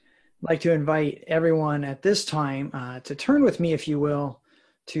I'd like to invite everyone at this time to turn with me, if you will,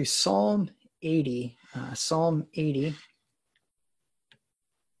 to Psalm 80. Psalm 80.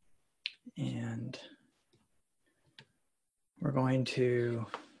 And we're going to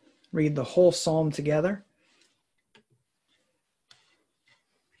read the whole psalm together.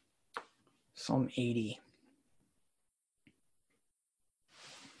 Psalm 80.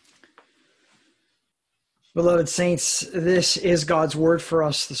 Beloved saints, this is God's word for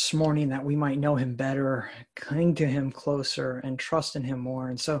us this morning, that we might know him better, cling to him closer, and trust in him more.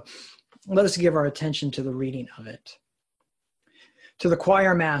 And so let us give our attention to the reading of it. To the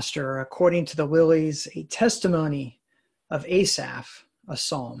choir master, according to the lilies, a testimony of Asaph, a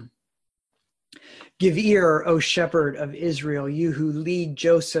psalm. Give ear, O shepherd of Israel, you who lead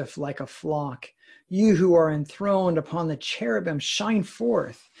Joseph like a flock. You who are enthroned upon the cherubim, shine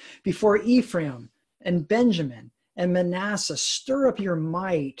forth before Ephraim and Benjamin and Manasseh. Stir up your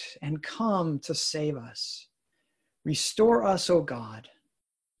might and come to save us. Restore us, O God.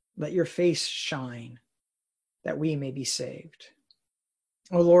 Let your face shine, that we may be saved.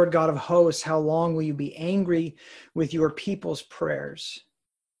 O Lord God of hosts, how long will you be angry with your people's prayers?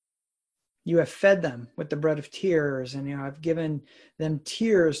 You have fed them with the bread of tears, and you have given them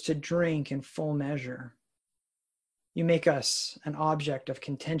tears to drink in full measure. You make us an object of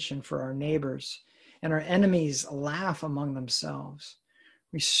contention for our neighbors, and our enemies laugh among themselves.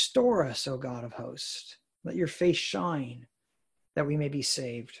 Restore us, O God of hosts. Let your face shine, that we may be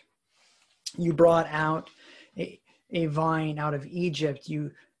saved. You brought out a vine out of Egypt.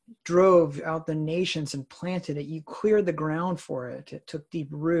 You drove out the nations and planted it. You cleared the ground for it. It took deep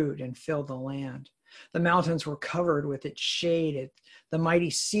root and filled the land. The mountains were covered with its shade, the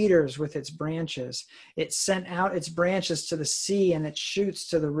mighty cedars with its branches. It sent out its branches to the sea and its shoots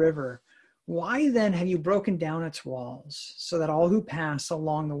to the river. Why then have you broken down its walls, so that all who pass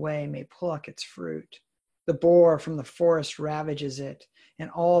along the way may pluck its fruit? The boar from the forest ravages it, and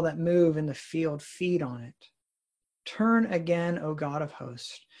all that move in the field feed on it. Turn again, O God of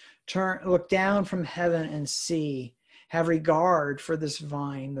hosts. Look down from heaven and see. Have regard for this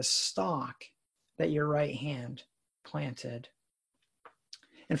vine, the stalk that your right hand planted.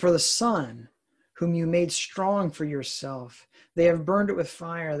 And for the son, whom you made strong for yourself. They have burned it with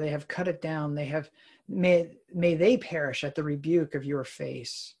fire. They have cut it down. May they perish at the rebuke of your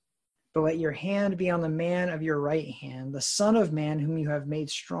face. But let your hand be on the man of your right hand, the Son of Man whom you have made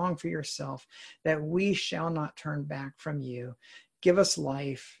strong for yourself, that we shall not turn back from you. Give us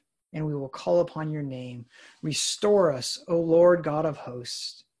life, and we will call upon your name. Restore us, O Lord God of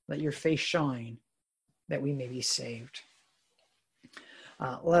hosts. Let your face shine, that we may be saved.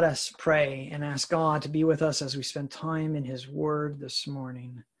 Let us pray and ask God to be with us as we spend time in his word this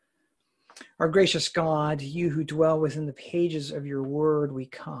morning. Our gracious God, you who dwell within the pages of your word, we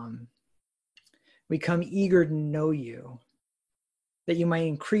come. We come eager to know you, that you might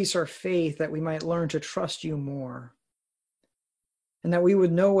increase our faith, that we might learn to trust you more, and that we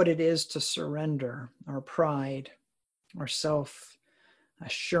would know what it is to surrender our pride, our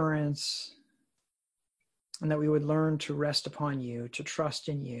self-assurance, and that we would learn to rest upon you, to trust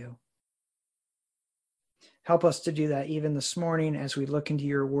in you. Help us to do that even this morning as we look into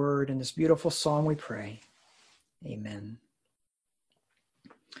your word. In this beautiful psalm we pray. Amen.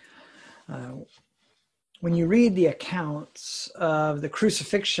 When you read the accounts of the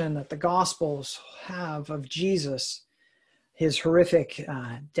crucifixion that the Gospels have of Jesus, his horrific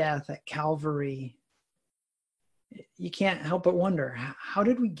death at Calvary, you can't help but wonder, how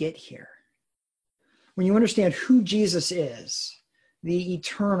did we get here? When you understand who Jesus is, the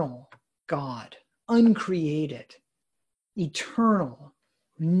eternal God, uncreated, eternal,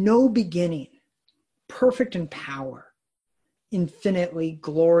 no beginning, perfect in power, infinitely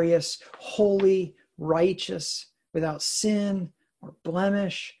glorious, holy, righteous, without sin or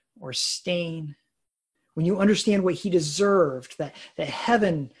blemish or stain. When you understand what he deserved, that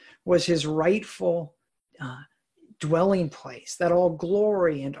heaven was his rightful dwelling place, that all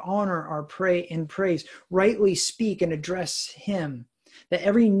glory and honor are praise rightly speak and address him, that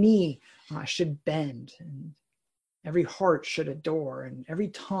every knee should bend and every heart should adore and every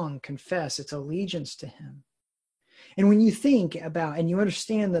tongue confess its allegiance to him. And when you think about and you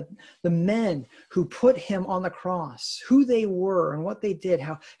understand that the men who put him on the cross, who they were and what they did,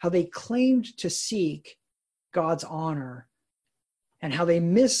 how they claimed to seek God's honor and how they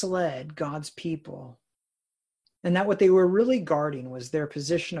misled God's people, and that what they were really guarding was their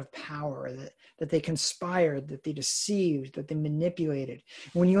position of power, that they conspired, that they deceived, that they manipulated.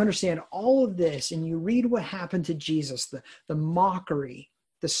 When you understand all of this and you read what happened to Jesus, the mockery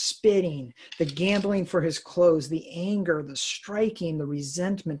the spitting, the gambling for his clothes, the anger, the striking, the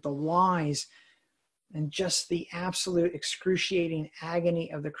resentment, the lies, and just the absolute excruciating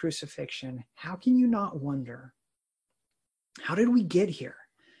agony of the crucifixion, how can you not wonder, how did we get here?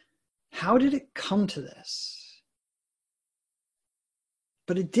 How did it come to this?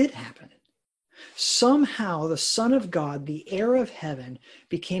 But it did happen. Somehow the Son of God, the heir of heaven,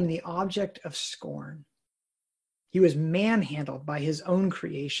 became the object of scorn. He was manhandled by his own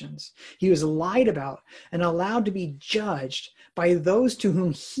creations. He was lied about and allowed to be judged by those to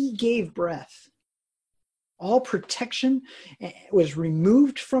whom he gave breath. All protection was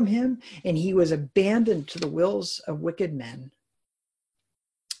removed from him, and he was abandoned to the wills of wicked men.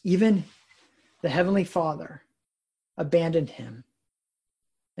 Even the Heavenly Father abandoned him.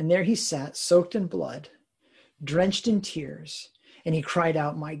 And there he sat, soaked in blood, drenched in tears, and he cried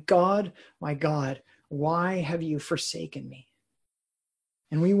out, my God, why have you forsaken me?"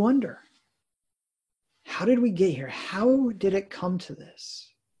 And we wonder, how did we get here? How did it come to this?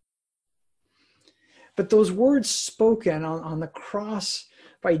 But those words spoken on the cross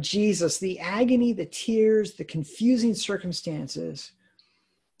by Jesus, the agony, the tears, the confusing circumstances,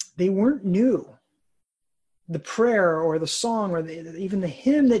 they weren't new. The prayer or the song or even the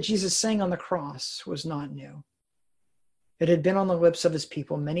hymn that Jesus sang on the cross was not new. It had been on the lips of his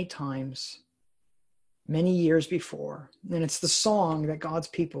people many times, many years before. And it's the song that God's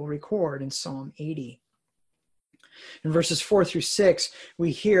people record in Psalm 80. In verses 4-6,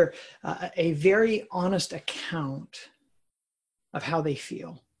 we hear a very honest account of how they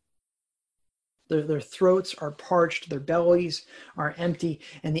feel. Their throats are parched, their bellies are empty,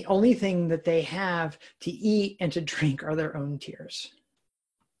 and the only thing that they have to eat and to drink are their own tears.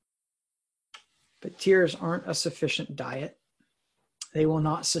 But tears aren't a sufficient diet. They will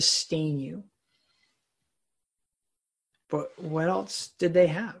not sustain you. But what else did they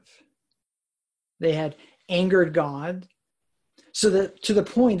have? They had angered God, so that to the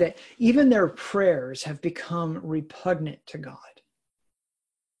point that even their prayers have become repugnant to God.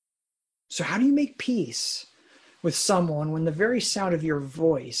 So how do you make peace with someone when the very sound of your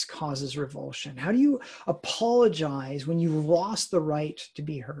voice causes revulsion? How do you apologize when you've lost the right to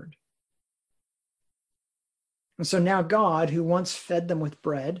be heard? And so now God, who once fed them with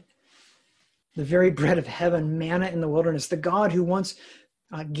bread, the very bread of heaven, manna in the wilderness, the God who once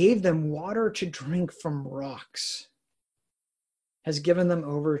gave them water to drink from rocks, has given them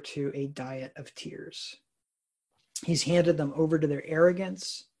over to a diet of tears. He's handed them over to their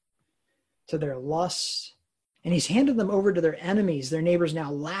arrogance, to their lusts, and he's handed them over to their enemies. Their neighbors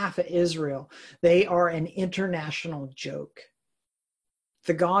now laugh at Israel. They are an international joke.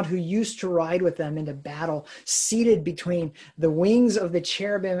 The God who used to ride with them into battle, seated between the wings of the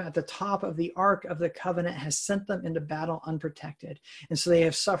cherubim at the top of the Ark of the Covenant, has sent them into battle unprotected. And so they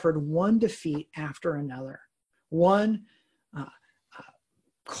have suffered one defeat after another, one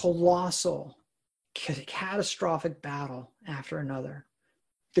colossal, catastrophic battle after another.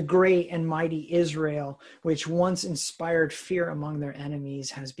 The great and mighty Israel, which once inspired fear among their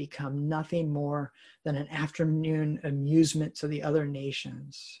enemies, has become nothing more than an afternoon amusement to the other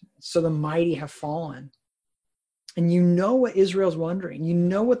nations. So the mighty have fallen. And you know what Israel's wondering. You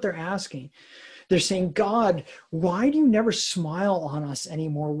know what they're asking. They're saying, God, why do you never smile on us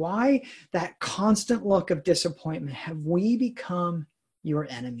anymore? Why that constant look of disappointment? Have we become your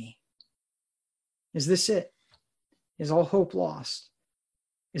enemy? Is this it? Is all hope lost?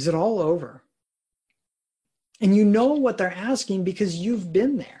 Is it all over? And you know what they're asking because you've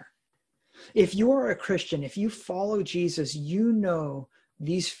been there. If you are a Christian, if you follow Jesus, you know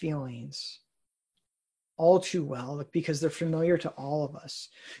these feelings all too well because they're familiar to all of us.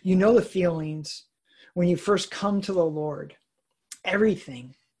 You know the feelings when you first come to the Lord.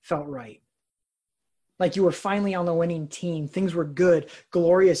 Everything felt right. Like you were finally on the winning team. Things were good,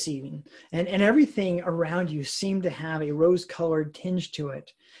 glorious even. And everything around you seemed to have a rose-colored tinge to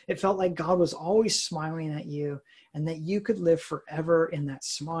it. It felt like God was always smiling at you and that you could live forever in that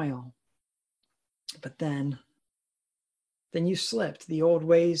smile. But then you slipped. The old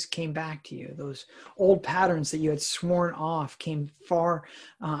ways came back to you. Those old patterns that you had sworn off came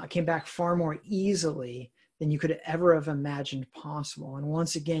back far more easily than you could ever have imagined possible. And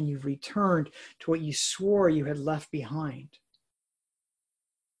once again, you've returned to what you swore you had left behind.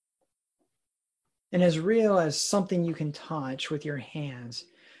 And as real as something you can touch with your hands,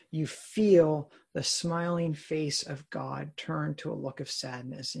 you feel the smiling face of God turn to a look of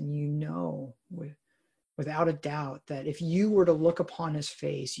sadness. And you know without a doubt that if you were to look upon his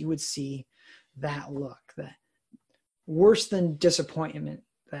face, you would see that look, that worse than disappointment,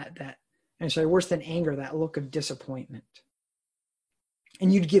 worse than anger, that look of disappointment.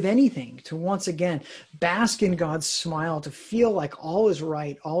 And you'd give anything to once again bask in God's smile, to feel like all is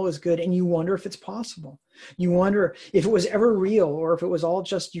right, all is good. And you wonder if it's possible. You wonder if it was ever real or if it was all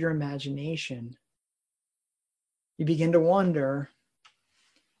just your imagination. You begin to wonder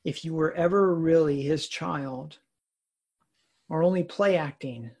if you were ever really his child, or only play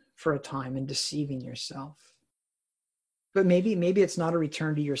acting for a time and deceiving yourself. But maybe it's not a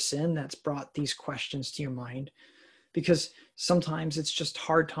return to your sin that's brought these questions to your mind, because sometimes it's just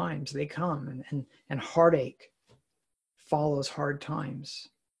hard times. They come, and heartache follows hard times.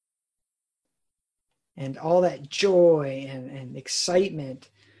 And all that joy and excitement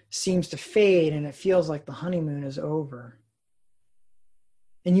seems to fade, and it feels like the honeymoon is over.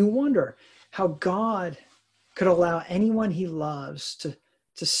 And you wonder how God could allow anyone he loves to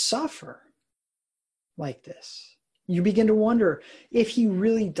suffer like this. You begin to wonder if he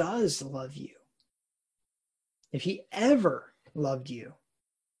really does love you, if he ever loved you,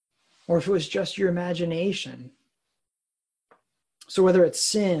 or if it was just your imagination. So whether it's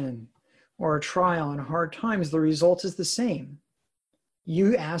sin or a trial and hard times, the result is the same.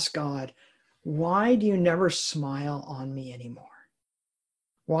 You ask God, why do you never smile on me anymore?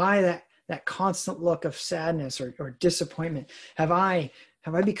 Why that constant look of sadness or disappointment? Have I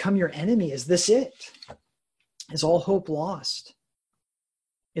become your enemy? Is this it? Is all hope lost?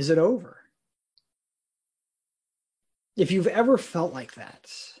 Is it over? If you've ever felt like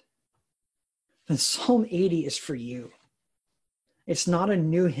that, then Psalm 80 is for you. It's not a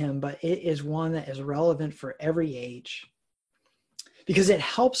new hymn, but it is one that is relevant for every age, because it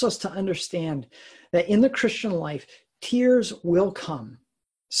helps us to understand that in the Christian life, tears will come,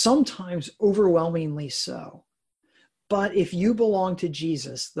 sometimes overwhelmingly so. But if you belong to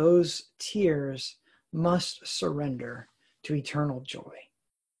Jesus, those tears must surrender to eternal joy.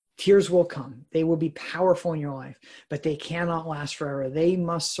 Tears will come. They will be powerful in your life, but they cannot last forever. They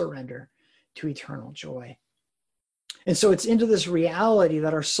must surrender to eternal joy. And so it's into this reality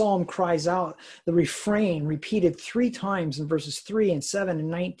that our psalm cries out. The refrain, repeated 3 times in verses 3 and 7 and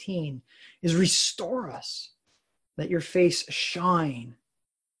 19, is restore us, let your face shine,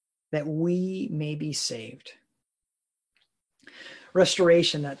 that we may be saved.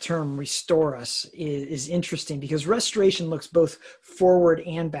 Restoration, that term, restore us, is interesting because restoration looks both forward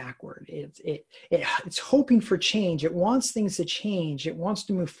and backward. It's hoping for change. It wants things to change. It wants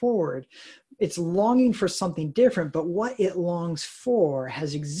to move forward. It's longing for something different, but what it longs for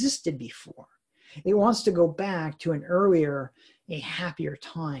has existed before. It wants to go back to an earlier, a happier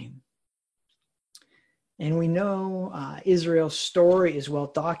time. And we know Israel's story is well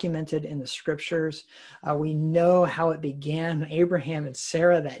documented in the scriptures. We know how it began. Abraham and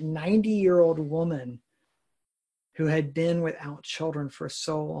Sarah, that 90-year-old woman who had been without children for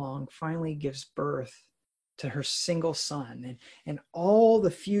so long, finally gives birth to her single son. And all the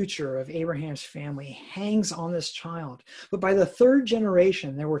future of Abraham's family hangs on this child. But by the 3rd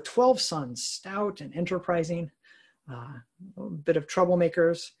generation, there were 12 sons, stout and enterprising, a bit of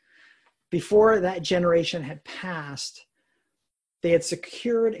troublemakers. Before that generation had passed, they had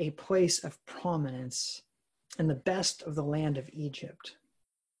secured a place of prominence in the best of the land of Egypt.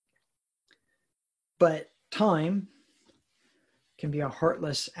 But time can be a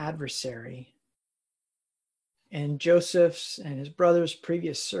heartless adversary. And Joseph's and his brothers'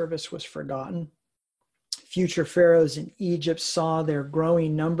 previous service was forgotten. Future pharaohs in Egypt saw their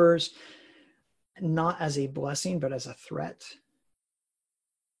growing numbers not as a blessing, but as a threat.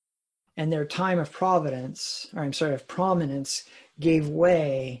 And their time of prominence gave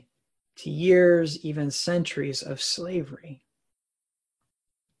way to years, even centuries of slavery.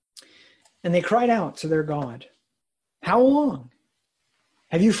 And they cried out to their God, "How long?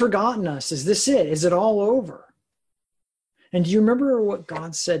 Have you forgotten us? Is this it? Is it all over?" And do you remember what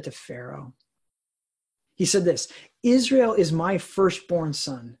God said to Pharaoh? He said this, "Israel is my firstborn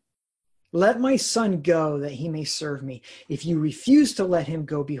son. Let my son go that he may serve me. If you refuse to let him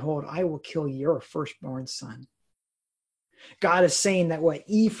go, behold, I will kill your firstborn son." God is saying that what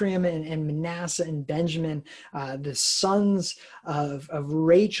Ephraim and Manasseh and Benjamin, the sons of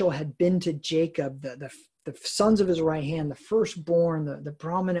Rachel, had been to Jacob, the sons of his right hand, the firstborn, the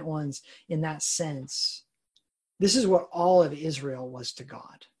prominent ones in that sense, this is what all of Israel was to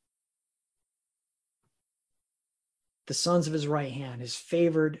God. The sons of his right hand, his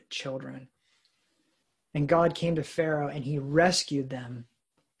favored children. And God came to Pharaoh and he rescued them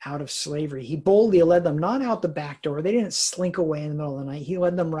out of slavery. He boldly led them not out the back door. They didn't slink away in the middle of the night. He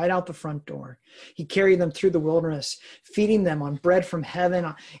led them right out the front door. He carried them through the wilderness, feeding them on bread from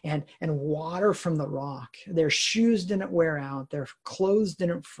heaven and water from the rock. Their shoes didn't wear out. Their clothes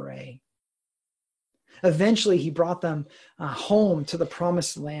didn't fray. Eventually, he brought them home to the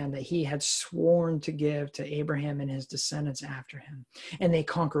promised land that he had sworn to give to Abraham and his descendants after him. And they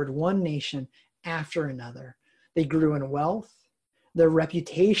conquered one nation after another. They grew in wealth. Their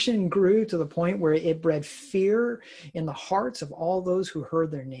reputation grew to the point where it bred fear in the hearts of all those who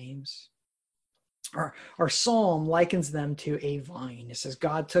heard their names. Our psalm likens them to a vine. It says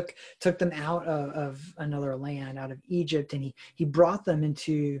God took them out of another land, out of Egypt, and he brought them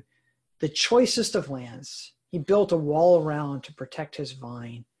into the choicest of lands. He built a wall around to protect his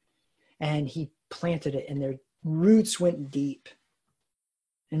vine, and he planted it, and their roots went deep,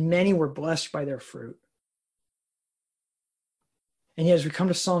 and many were blessed by their fruit. And yet, as we come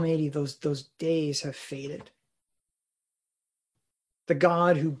to Psalm 80, those days have faded. The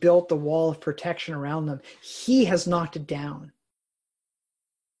God who built the wall of protection around them, he has knocked it down.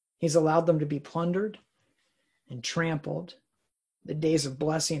 He's allowed them to be plundered and trampled. The days of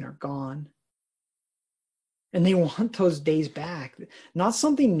blessing are gone. And they want those days back. Not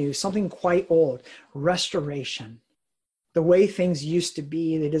something new, something quite old. Restoration. The way things used to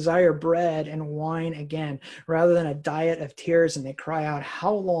be. They desire bread and wine again, rather than a diet of tears, and they cry out,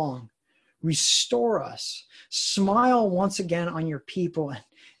 "How long? Restore us. Smile once again on your people,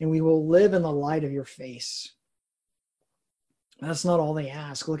 and we will live in the light of your face." That's not all they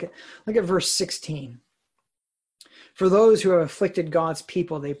ask. Look at verse 16. For those who have afflicted God's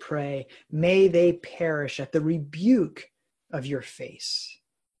people, they pray, may they perish at the rebuke of your face.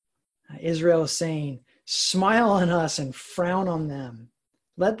 Israel is saying, smile on us and frown on them.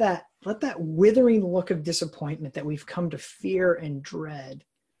 Let that withering look of disappointment that we've come to fear and dread,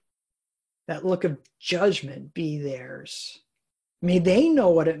 that look of judgment, be theirs. May they know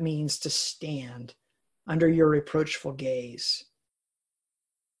what it means to stand under your reproachful gaze.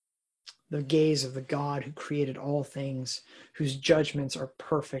 The gaze of the God who created all things, whose judgments are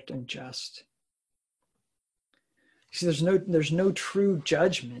perfect and just. See, there's no true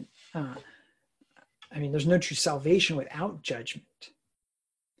judgment. There's no true salvation without judgment.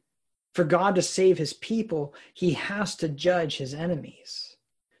 For God to save his people, he has to judge his enemies.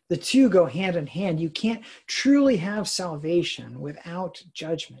 The two go hand in hand. You can't truly have salvation without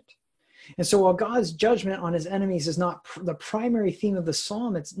judgment. And so while God's judgment on his enemies is not the primary theme of the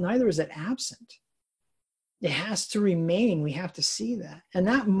psalm, neither is it absent. It has to remain. We have to see that. And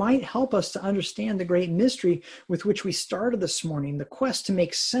that might help us to understand the great mystery with which we started this morning, the quest to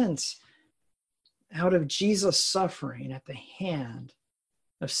make sense out of Jesus' suffering at the hand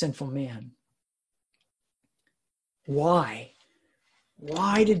of sinful man. Why?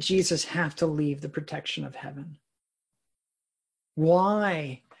 Why did Jesus have to leave the protection of heaven?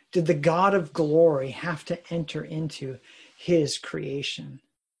 Why did the God of glory have to enter into his creation?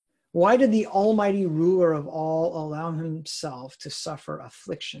 Why did the almighty ruler of all allow himself to suffer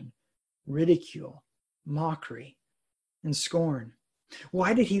affliction, ridicule, mockery, and scorn?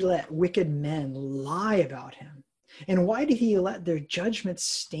 Why did he let wicked men lie about him? And why did he let their judgment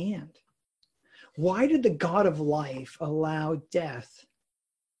stand? Why did the God of life allow death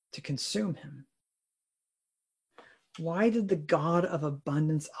to consume him? Why did the God of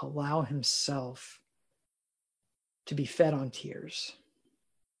abundance allow himself to be fed on tears?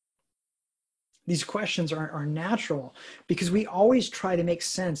 These questions are natural because we always try to make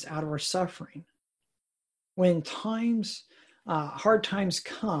sense out of our suffering. When hard times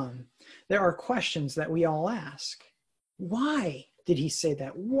come, there are questions that we all ask. Why did he say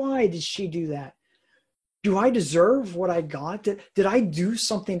that? Why did she do that? Do I deserve what I got? Did I do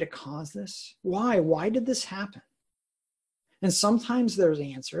something to cause this? Why? Why did this happen? And sometimes there's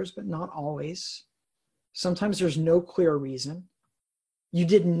answers, but not always. Sometimes there's no clear reason. You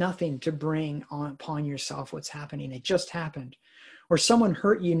did nothing to bring upon yourself what's happening. It just happened. Or someone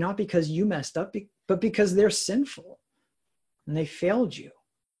hurt you not because you messed up, but because they're sinful and they failed you.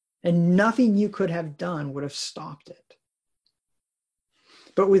 And nothing you could have done would have stopped it.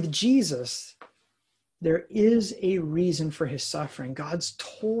 But with Jesus, there is a reason for his suffering. God's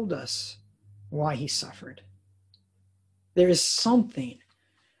told us why he suffered. There is something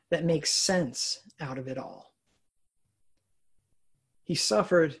that makes sense out of it all. He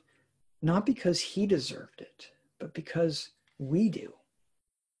suffered not because he deserved it, but because we do.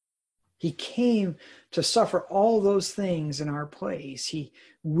 He came to suffer all those things in our place. He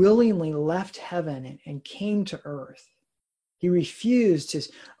willingly left heaven and came to earth. He refused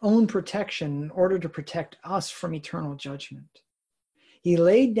his own protection in order to protect us from eternal judgment. He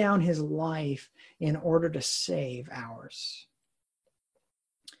laid down his life in order to save ours.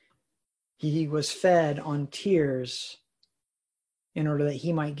 He was fed on tears in order that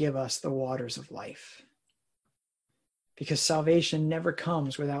he might give us the waters of life. Because salvation never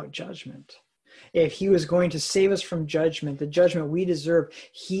comes without judgment. If he was going to save us from judgment, the judgment we deserve,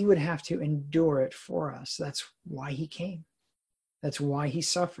 he would have to endure it for us. That's why he came. That's why he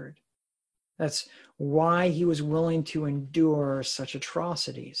suffered. That's why he was willing to endure such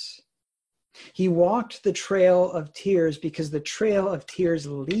atrocities. He walked the trail of tears because the trail of tears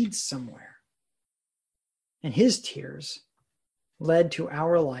leads somewhere. And his tears led to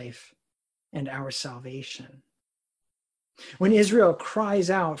our life and our salvation. When Israel cries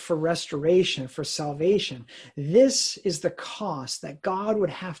out for restoration, for salvation, this is the cost that God would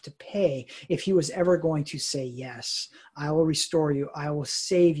have to pay if he was ever going to say, yes, I will restore you, I will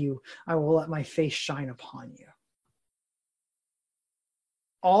save you, I will let my face shine upon you.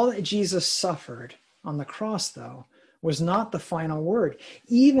 All that Jesus suffered on the cross, though, was not the final word.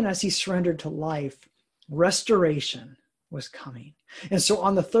 Even as he surrendered to life, restoration was coming. And so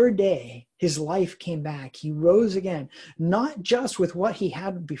on the third day, his life came back. He rose again, not just with what he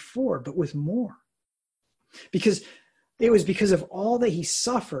had before, but with more. Because it was because of all that he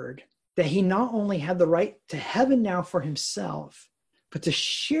suffered that he not only had the right to heaven now for himself, but to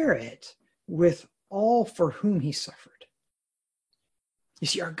share it with all for whom he suffered. You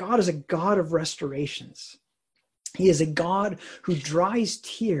see, our God is a God of restorations. He is a God who dries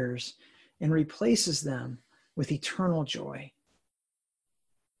tears and replaces them with eternal joy.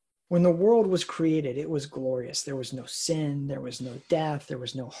 When the world was created, it was glorious. There was no sin, there was no death, there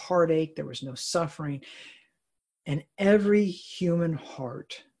was no heartache, there was no suffering. And every human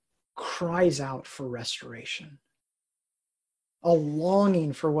heart cries out for restoration, a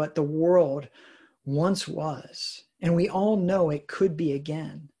longing for what the world once was. And we all know it could be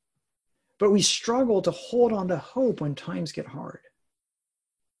again. But we struggle to hold on to hope when times get hard.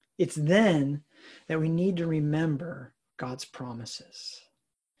 It's then that we need to remember God's promises.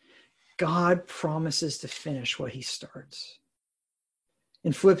 God promises to finish what he starts.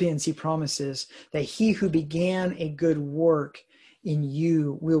 In Philippians, he promises that he who began a good work in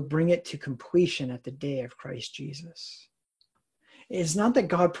you will bring it to completion at the day of Christ Jesus. It's not that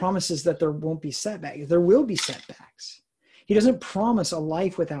God promises that there won't be setbacks. There will be setbacks. He doesn't promise a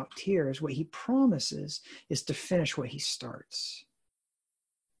life without tears. What he promises is to finish what he starts.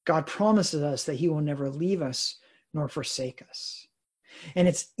 God promises us that he will never leave us nor forsake us. And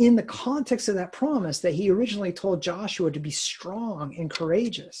it's in the context of that promise that he originally told Joshua to be strong and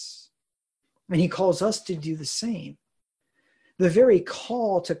courageous. And he calls us to do the same. The very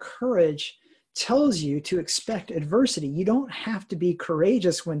call to courage tells you to expect adversity. You don't have to be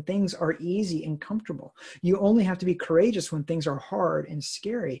courageous when things are easy and comfortable. You only have to be courageous when things are hard and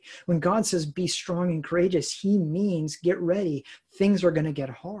scary. When God says be strong and courageous, he means get ready. Things are going to get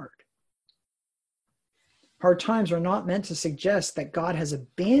hard. Hard times are not meant to suggest that God has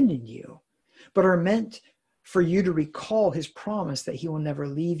abandoned you, but are meant for you to recall his promise that he will never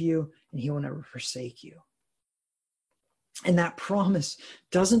leave you and he will never forsake you. And that promise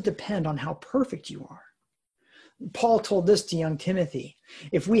doesn't depend on how perfect you are. Paul told this to young Timothy: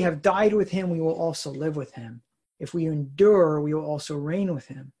 if we have died with him, we will also live with him. If we endure, we will also reign with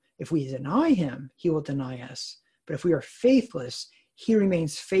him. If we deny him, he will deny us. But if we are faithless, he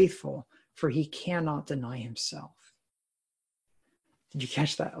remains faithful, for he cannot deny himself. Did you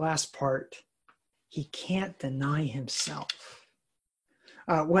catch that last part? He can't deny himself.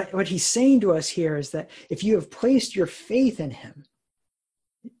 What he's saying to us here is that if you have placed your faith in him,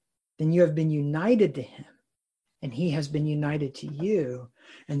 then you have been united to him, and he has been united to you,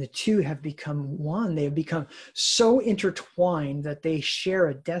 and the two have become one. They have become so intertwined that they share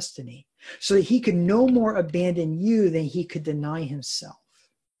a destiny, so that he could no more abandon you than he could deny himself.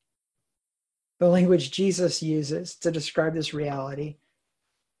 The language Jesus uses to describe this reality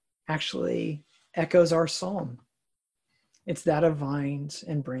actually echoes our psalm. It's that of vines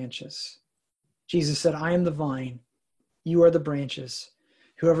and branches. Jesus said, I am the vine, you are the branches.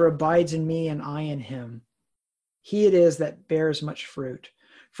 Whoever abides in me and I in him, he it is that bears much fruit.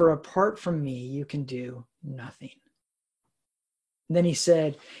 For apart from me, you can do nothing. And then he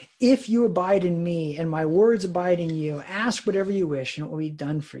said, if you abide in me and my words abide in you, ask whatever you wish and it will be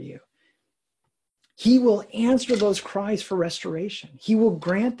done for you. He will answer those cries for restoration. He will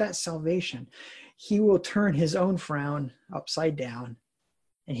grant that salvation. He will turn his own frown upside down,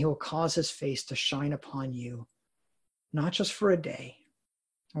 and he will cause his face to shine upon you, not just for a day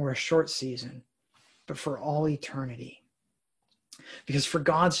or a short season, but for all eternity. Because for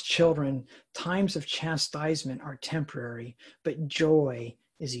God's children, times of chastisement are temporary, but joy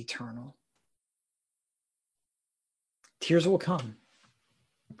is eternal. Tears will come,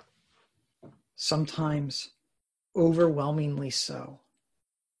 sometimes overwhelmingly so.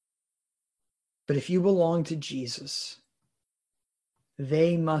 But if you belong to Jesus,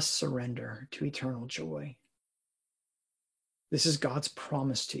 they must surrender to eternal joy. This is God's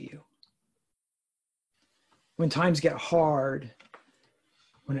promise to you. When times get hard,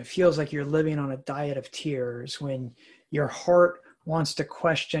 when it feels like you're living on a diet of tears, when your heart wants to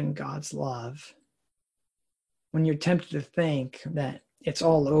question God's love, when you're tempted to think that it's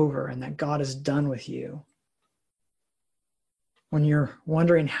all over and that God is done with you, when you're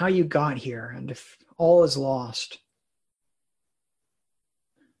wondering how you got here and if all is lost,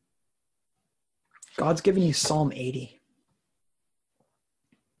 God's giving you Psalm 80.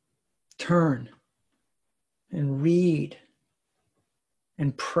 Turn and read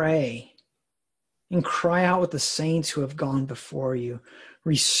and pray and cry out with the saints who have gone before you.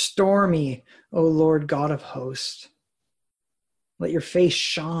 Restore me, O Lord God of hosts. Let your face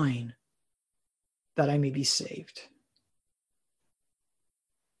shine that I may be saved.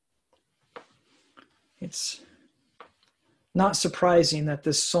 It's not surprising that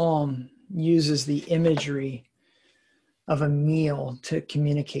this psalm uses the imagery of a meal to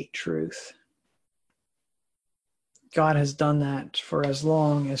communicate truth. God has done that for as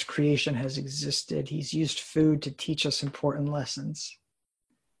long as creation has existed. He's used food to teach us important lessons.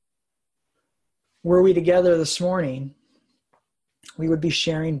 Were we together this morning, we would be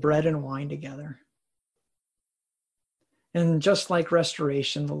sharing bread and wine together. And just like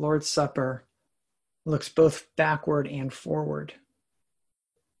restoration, the Lord's Supper looks both backward and forward.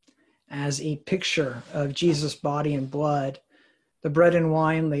 As a picture of Jesus' body and blood, the bread and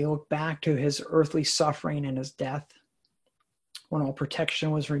wine, they look back to his earthly suffering and his death, when all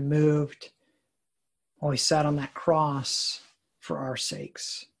protection was removed, while he sat on that cross for our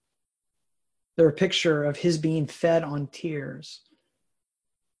sakes. They're a picture of his being fed on tears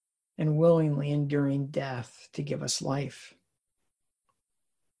and willingly enduring death to give us life.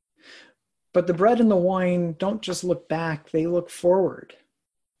 But the bread and the wine don't just look back, they look forward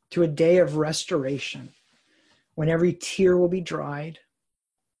to a day of restoration when every tear will be dried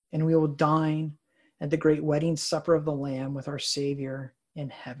and we will dine at the great wedding supper of the Lamb with our Savior in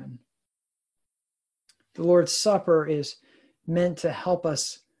heaven. The Lord's Supper is meant to help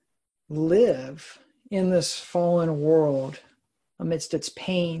us live in this fallen world amidst its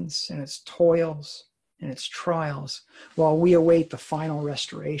pains and its toils and its trials while we await the final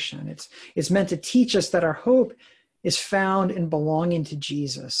restoration. It's meant to teach us that our hope is found in belonging to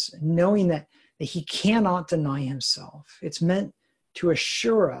Jesus, knowing that he cannot deny himself. It's meant to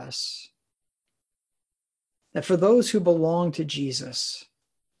assure us that for those who belong to Jesus,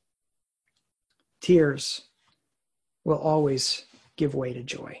 tears will always give way to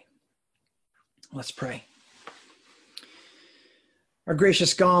joy. Let's pray. Our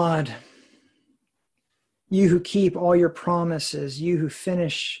gracious God, you who keep all your promises, you who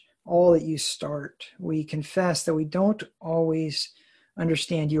finish all that you start, we confess that we don't always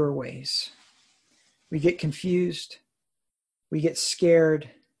understand your ways. We get confused, we get scared,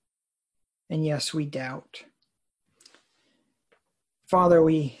 and yes, we doubt. Father,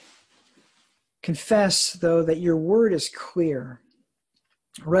 we confess, though, that your word is clear.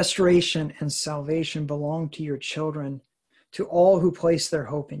 Restoration and salvation belong to your children, to all who place their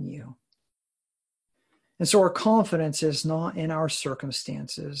hope in you. And so our confidence is not in our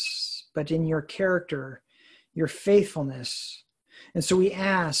circumstances, but in your character, your faithfulness. And so we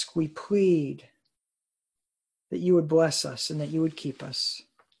ask, we plead that you would bless us and that you would keep us,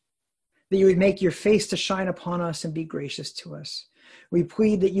 that you would make your face to shine upon us and be gracious to us. We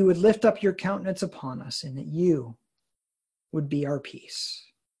plead that you would lift up your countenance upon us and that you would be our peace.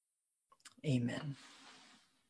 Amen.